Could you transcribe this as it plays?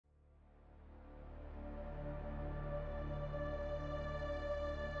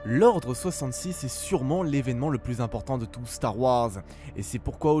L'Ordre 66 est sûrement l'événement le plus important de tout Star Wars, et c'est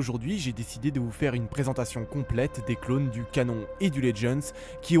pourquoi aujourd'hui j'ai décidé de vous faire une présentation complète des clones du canon et du Legends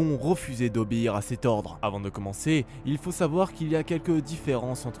qui ont refusé d'obéir à cet ordre. Avant de commencer, il faut savoir qu'il y a quelques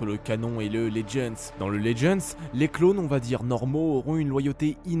différences entre le canon et le Legends. Dans le Legends, les clones, on va dire normaux, auront une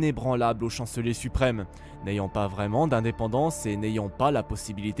loyauté inébranlable au chancelier suprême, n'ayant pas vraiment d'indépendance et n'ayant pas la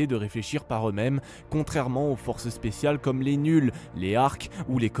possibilité de réfléchir par eux-mêmes, contrairement aux forces spéciales comme les nuls, les arcs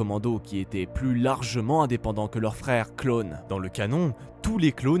ou les commandos qui étaient plus largement indépendants que leurs frères clones. Dans le canon, tous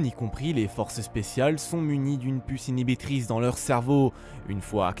les clones, y compris les forces spéciales, sont munis d'une puce inhibitrice dans leur cerveau. Une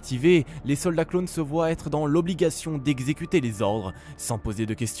fois activée, les soldats clones se voient être dans l'obligation d'exécuter les ordres, sans poser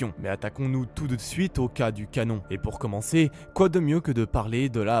de questions. Mais attaquons-nous tout de suite au cas du canon. Et pour commencer, quoi de mieux que de parler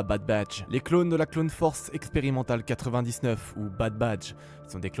de la Bad Batch. Les clones de la Clone Force expérimentale 99, ou Bad Batch,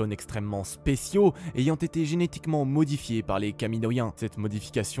 sont des clones extrêmement spéciaux, ayant été génétiquement modifiés par les Kaminoïens. Cette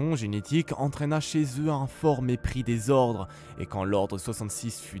modification génétique entraîna chez eux un fort mépris des ordres, et quand l'ordre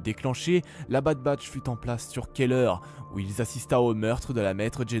 66 fut déclenché, la Bad Batch fut en place sur Keller, où ils assista au meurtre de la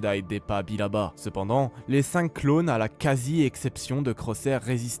maître Jedi Depa Billaba. Cependant, les 5 clones, à la quasi-exception de Crosshair,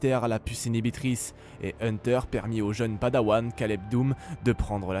 résistèrent à la puce inhibitrice, et Hunter permit au jeune Padawan Caleb Doom de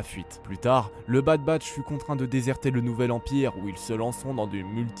prendre la fuite. Plus tard, le Bad Batch fut contraint de déserter le Nouvel Empire, où ils se lanceront dans de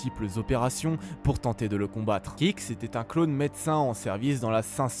multiples opérations pour tenter de le combattre. Kix était un clone médecin en service dans la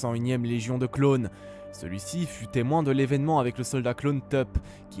 501e Légion de clones. Celui-ci fut témoin de l'événement avec le soldat clone Tup,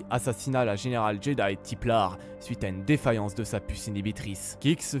 qui assassina la générale Jedi Tiplar suite à une défaillance de sa puce inhibitrice.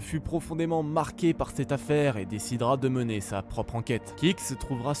 Kix fut profondément marqué par cette affaire et décidera de mener sa propre enquête. Kix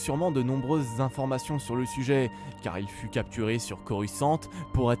trouvera sûrement de nombreuses informations sur le sujet, car il fut capturé sur Coruscant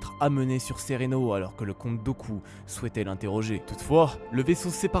pour être amené sur Sereno alors que le comte Dooku souhaitait l'interroger. Toutefois, le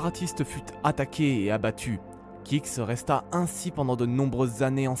vaisseau séparatiste fut attaqué et abattu. Kix resta ainsi pendant de nombreuses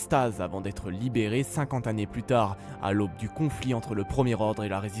années en stase avant d'être libéré 50 années plus tard, à l'aube du conflit entre le Premier Ordre et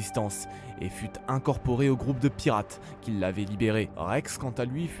la Résistance, et fut incorporé au groupe de pirates qui l'avaient libéré. Rex, quant à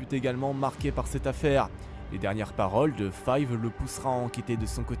lui, fut également marqué par cette affaire. Les dernières paroles de Five le poussera à enquêter de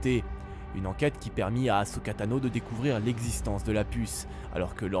son côté. Une enquête qui permit à Ahsoka Tano de découvrir l'existence de la puce,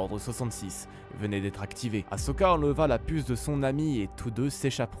 alors que l'Ordre 66 venait d'être activé. Ahsoka enleva la puce de son ami et tous deux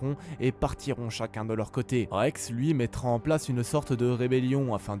s'échapperont et partiront chacun de leur côté. Rex, lui, mettra en place une sorte de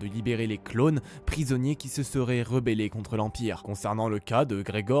rébellion afin de libérer les clones, prisonniers qui se seraient rebellés contre l'Empire. Concernant le cas de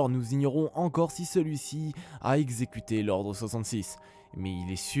Gregor, nous ignorons encore si celui-ci a exécuté l'Ordre 66. Mais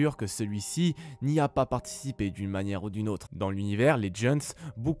il est sûr que celui-ci n'y a pas participé d'une manière ou d'une autre. Dans l'univers Legends,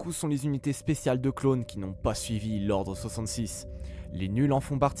 beaucoup sont les unités spéciales de clones qui n'ont pas suivi l'Ordre 66. Les nuls en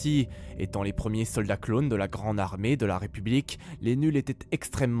font partie. Étant les premiers soldats clones de la grande armée de la République, les nuls étaient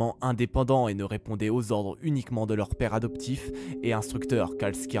extrêmement indépendants et ne répondaient aux ordres uniquement de leur père adoptif et instructeur,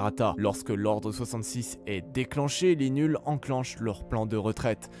 Cal Skirata. Lorsque l'Ordre 66 est déclenché, les nuls enclenchent leur plan de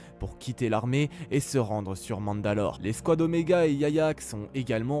retraite pour quitter l'armée et se rendre sur Mandalore. Les squads Omega et Yayak ont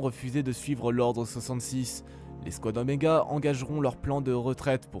également refusé de suivre l'Ordre 66. Les squads Omega engageront leur plan de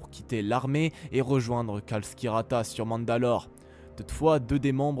retraite pour quitter l'armée et rejoindre Cal Skirata sur Mandalore. Toutefois, 2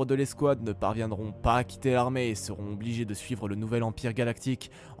 des membres de l'escouade ne parviendront pas à quitter l'armée et seront obligés de suivre le nouvel Empire Galactique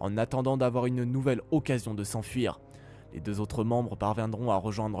en attendant d'avoir une nouvelle occasion de s'enfuir. Les 2 autres membres parviendront à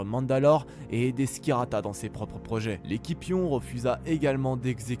rejoindre Mandalore et aider Skirata dans ses propres projets. L'équipe Yon refusa également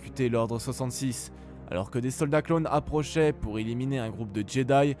d'exécuter l'Ordre 66. Alors que des soldats clones approchaient pour éliminer un groupe de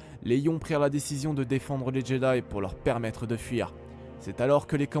Jedi, les Yon prirent la décision de défendre les Jedi pour leur permettre de fuir. C'est alors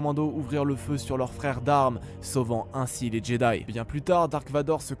que les commandos ouvrirent le feu sur leurs frères d'armes, sauvant ainsi les Jedi. Bien plus tard, Dark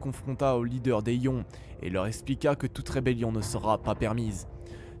Vador se confronta au leader des Yon et leur expliqua que toute rébellion ne sera pas permise.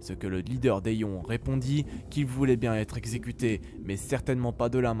 Ce que le leader des Yon répondit qu'il voulait bien être exécuté, mais certainement pas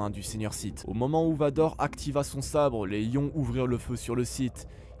de la main du Seigneur Sith. Au moment où Vador activa son sabre, les Yon ouvrirent le feu sur le Sith.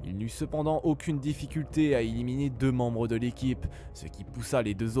 Il n'eut cependant aucune difficulté à éliminer 2 membres de l'équipe, ce qui poussa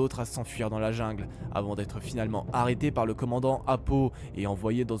les 2 autres à s'enfuir dans la jungle, avant d'être finalement arrêtés par le commandant Apo et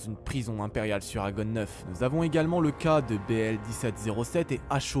envoyés dans une prison impériale sur Agon 9. Nous avons également le cas de BL 1707 et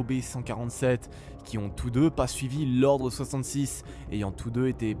HOB 147, qui ont tous deux pas suivi l'Ordre 66, ayant tous deux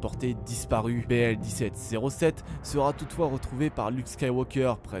été portés disparus. BL 1707 sera toutefois retrouvé par Luke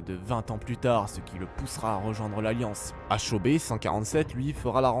Skywalker près de 20 ans plus tard, ce qui le poussera à rejoindre l'Alliance. HOB 147 lui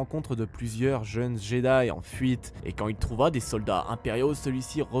fera la rencontre de plusieurs jeunes Jedi en fuite, et quand il trouva des soldats impériaux,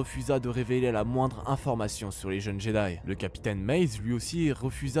 celui-ci refusa de révéler la moindre information sur les jeunes Jedi. Le capitaine Maze lui aussi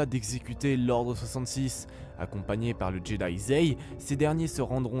refusa d'exécuter l'Ordre 66, Accompagnés par le Jedi Zay, ces derniers se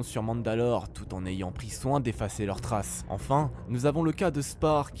rendront sur Mandalore tout en ayant pris soin d'effacer leurs traces. Enfin, nous avons le cas de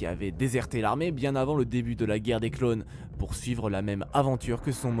Spar qui avait déserté l'armée bien avant le début de la guerre des clones pour suivre la même aventure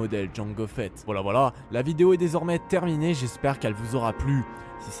que son modèle Jango Fett. Voilà, la vidéo est désormais terminée, j'espère qu'elle vous aura plu.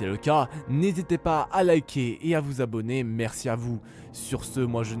 Si c'est le cas, n'hésitez pas à liker et à vous abonner, merci à vous. Sur ce,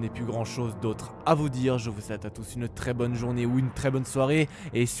 moi je n'ai plus grand chose d'autre à vous dire, je vous souhaite à tous une très bonne journée ou une très bonne soirée,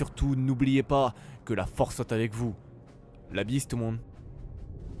 et surtout n'oubliez pas que la force soit avec vous. La bise tout le monde.